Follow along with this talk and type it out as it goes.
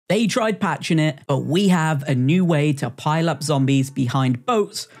They tried patching it, but we have a new way to pile up zombies behind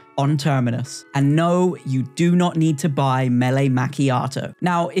boats on Terminus. And no, you do not need to buy melee macchiato.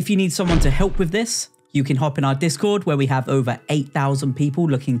 Now, if you need someone to help with this, you can hop in our Discord where we have over 8,000 people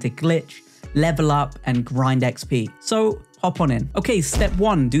looking to glitch, level up, and grind XP. So hop on in. Okay, step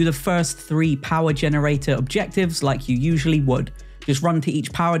 1, do the first 3 power generator objectives like you usually would. Just run to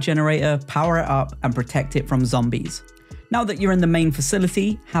each power generator, power it up, and protect it from zombies. Now that you're in the main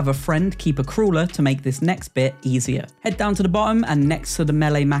facility, have a friend keep a crawler to make this next bit easier. Head down to the bottom and next to the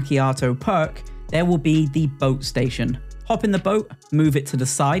melee macchiato perk, there will be the boat station. Hop in the boat, move it to the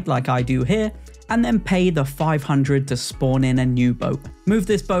side like I do here, and then pay the 500 to spawn in a new boat. Move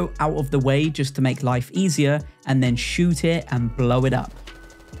this boat out of the way just to make life easier, and then shoot it and blow it up.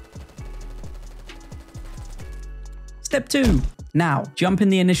 Step 2. Now, jump in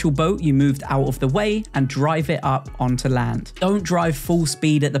the initial boat you moved out of the way and drive it up onto land. Don't drive full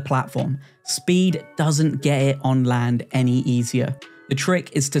speed at the platform. Speed doesn't get it on land any easier. The trick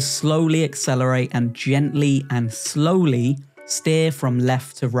is to slowly accelerate and gently and slowly steer from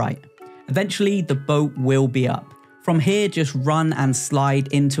left to right. Eventually, the boat will be up. From here, just run and slide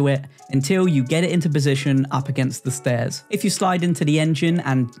into it until you get it into position up against the stairs. If you slide into the engine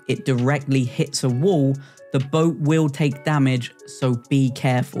and it directly hits a wall, the boat will take damage, so be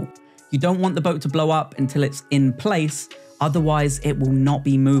careful. You don't want the boat to blow up until it's in place, otherwise it will not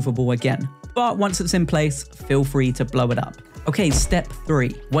be movable again. But once it's in place, feel free to blow it up. Okay, step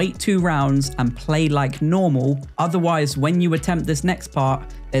 3. Wait 2 rounds and play like normal, otherwise when you attempt this next part,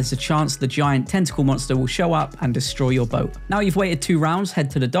 there's a chance the giant tentacle monster will show up and destroy your boat. Now you've waited 2 rounds,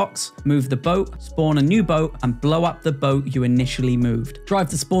 head to the docks, move the boat, spawn a new boat, and blow up the boat you initially moved. Drive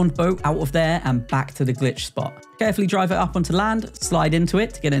the spawned boat out of there and back to the glitch spot. Carefully drive it up onto land, slide into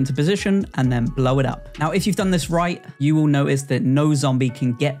it to get it into position, and then blow it up. Now if you've done this right, you will notice that no zombie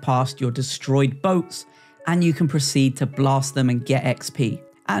can get past your destroyed boats, and you can proceed to blast them and get XP.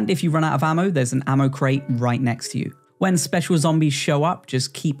 And if you run out of ammo, there's an ammo crate right next to you. When special zombies show up,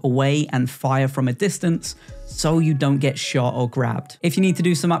 just keep away and fire from a distance so you don't get shot or grabbed. If you need to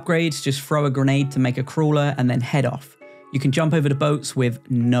do some upgrades, just throw a grenade to make a crawler and then head off. You can jump over the boats with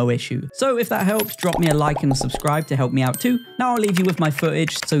no issue. So if that helped, drop me a like and subscribe to help me out too. Now I'll leave you with my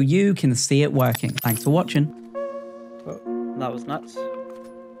footage so you can see it working. Thanks for watching. Oh, that was nuts.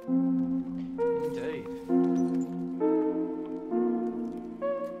 Indeed.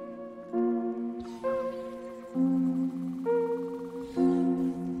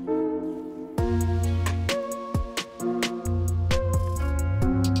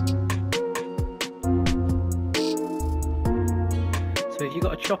 So have you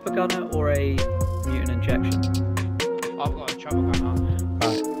got a chopper gunner or a mutant injection? I've got a chopper gunner.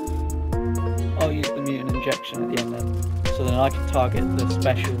 Right. I'll use the mutant injection at the end then. So then I can target the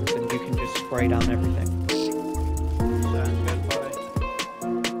specials and you can just spray down everything. Sounds good, buddy.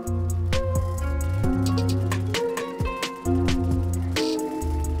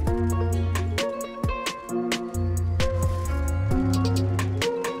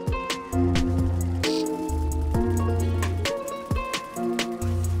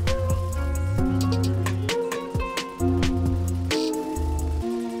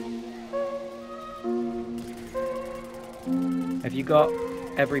 Have you got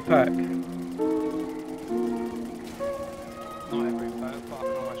every perk? Not every boat, but I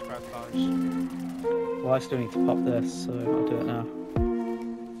can always grab those. Well, I still need to pop this, so I'll do it now.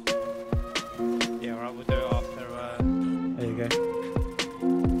 Yeah, right, we'll do it after. There you go.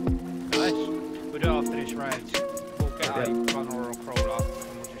 Nice. We'll do it after this raid. We'll get a runner or a crawler,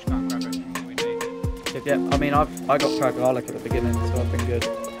 and we'll just go and grab everything we need. Yep. I mean, I got perk garlic at the beginning, so I've been good.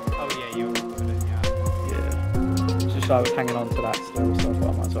 Oh yeah, you're all good, yeah. Yeah. It's just I was hanging on to that still, so I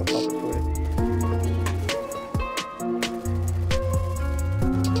thought I might as well pop it for you.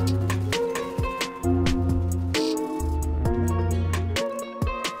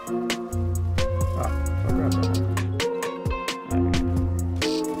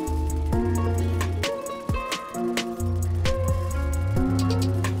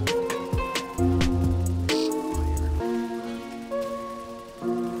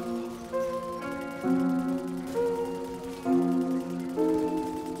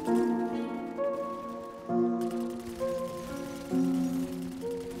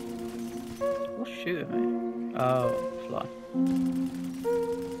 Shoot me. Oh, fly.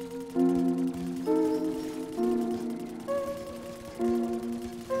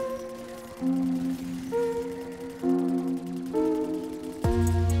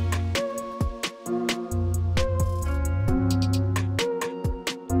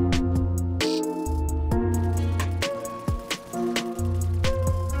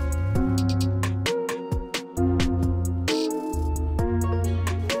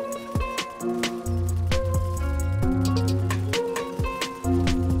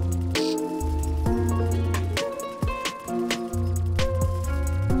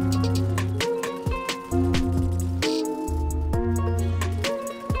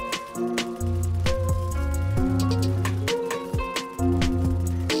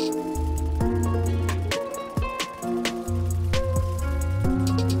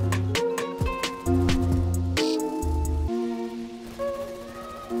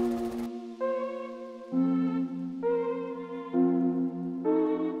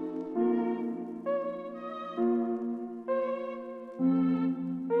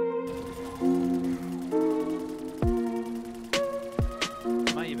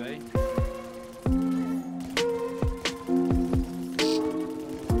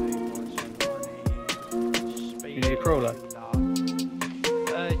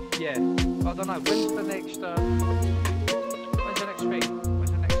 Yeah. I don't know. When's the next? When's the next thing? When's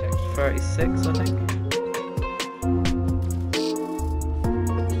the next section? 36, I think.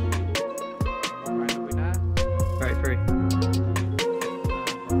 What round are we now? 33.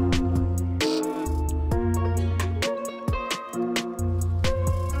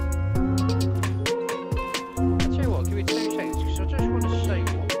 I'll tell you what. Give me 2 seconds because I just want to see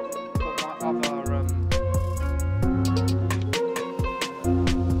what my other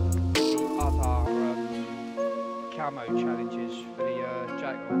camo challenges for the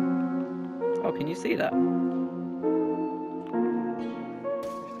jackal. Oh, can you see that?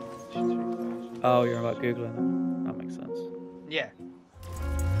 Oh, you're about Googling it. That makes sense. Yeah.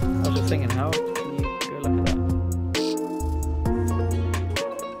 I was just thinking, how can you go look at that?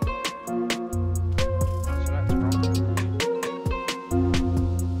 So that's wrong.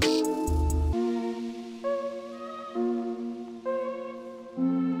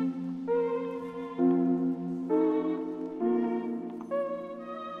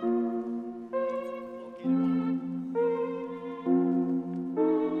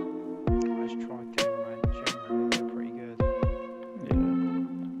 Let's try them, man. Generally, they're pretty good. Yeah.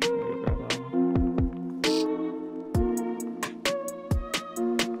 Really grab armor.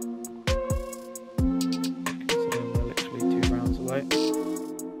 Considering we're literally 2 rounds away.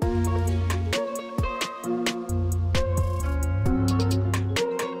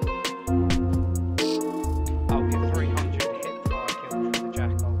 I'll get 300 hip fire kills with the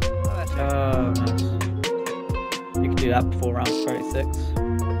jackal. Oh, that's it. Oh, nice. You could do that before round 36.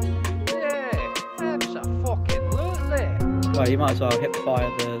 Yeah, absolutely. Well, you might as well hip fire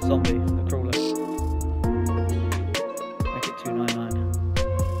the zombie, the crawler. Make it 299.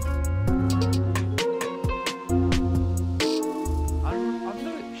 I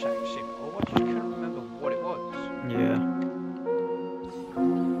knew it was something simple. I just couldn't remember what it was. Yeah.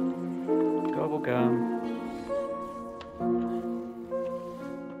 Gobble gum.